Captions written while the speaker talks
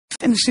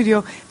in de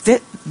studio.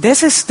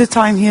 This is the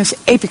time. Here's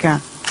Epica.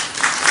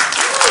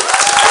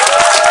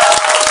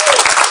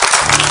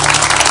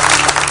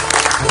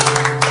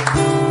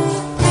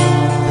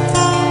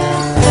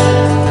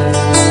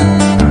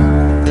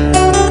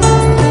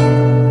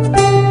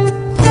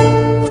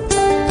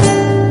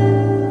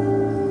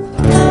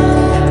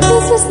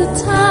 This is the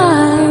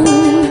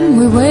time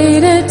we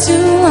waited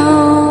too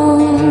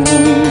long,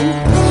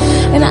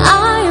 and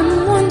I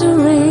am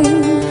wondering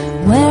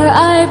where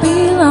I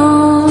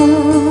belong.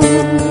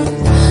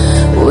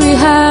 We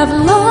have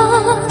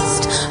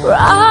lost, we're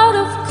out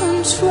of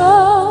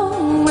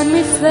control. When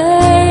we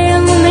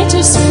fail,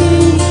 nature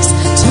speaks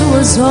to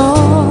us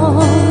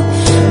all.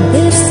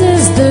 This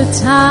is the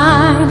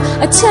time,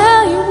 I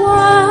tell you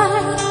why,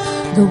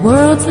 the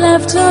world's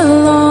left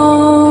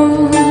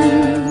alone.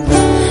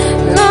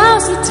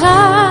 Now's the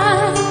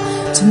time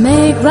to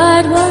make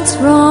right what's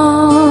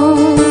wrong.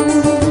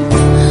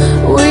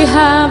 We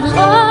have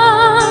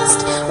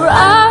lost, we're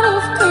out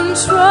of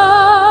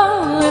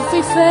control. If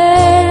we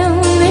fail,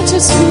 nature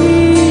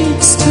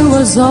speaks to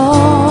us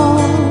all.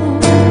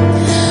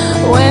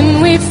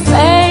 When we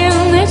fail,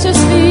 nature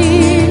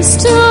speaks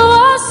to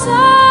us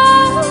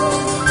all.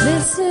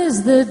 This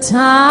is the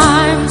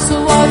time,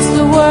 so what's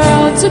the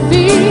world to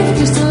be?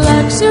 Just a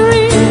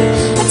luxury,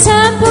 a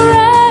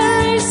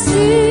temporary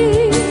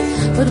sea.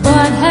 But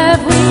what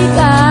have we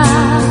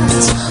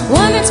got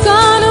when it's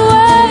gone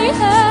away?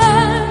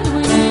 And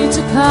we need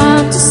to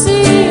come to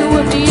see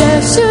what the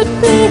earth should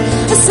be.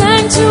 A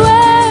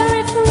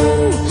sanctuary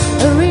free,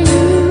 a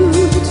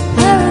renewed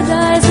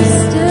paradise is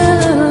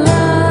still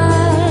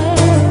alive.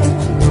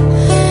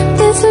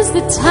 This is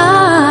the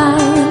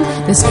time,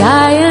 the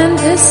sky and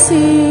the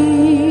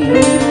sea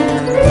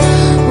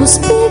will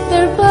speak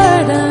their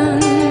burden.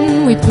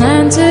 We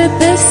planted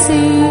the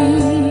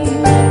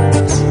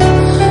seeds.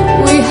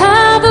 We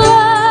have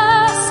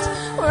lost,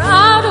 we're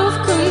out of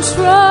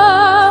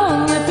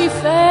control. If we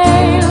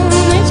fail,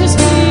 nature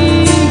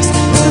speaks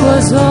to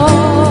us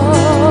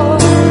all.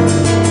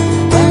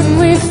 When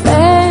we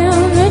fail,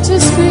 nature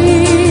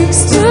speaks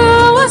to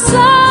us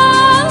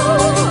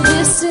all.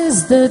 This is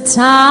the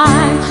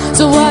time,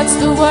 so what's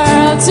the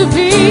world to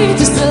be?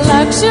 Just a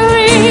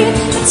luxury,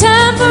 a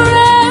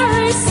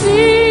temporary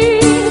sea.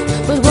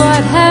 But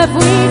what have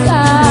we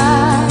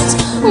got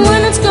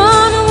when it's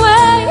gone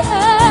away?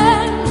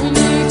 And we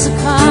need to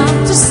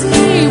come to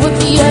see what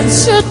the earth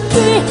should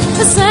be.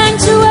 A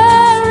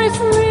sanctuary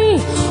free,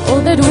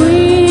 all that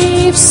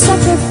we've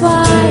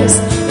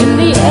sacrificed in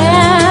the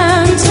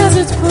end has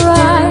its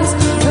price.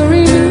 A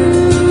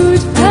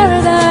renewed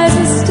paradise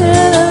is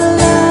still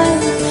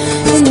alive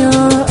in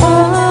your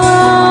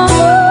arms.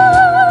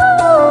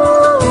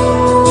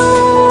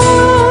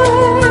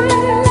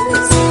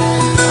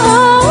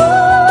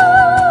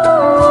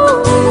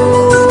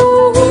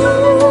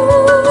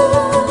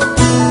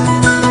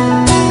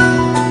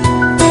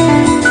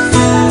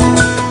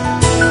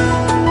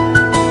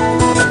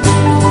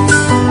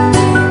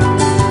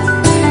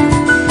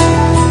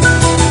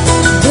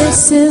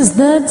 This is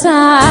the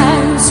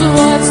time, so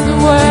what's the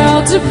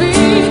world to be?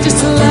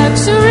 Just a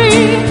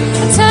luxury,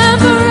 a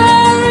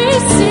temporary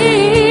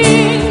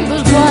scene.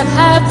 But what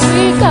have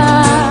we got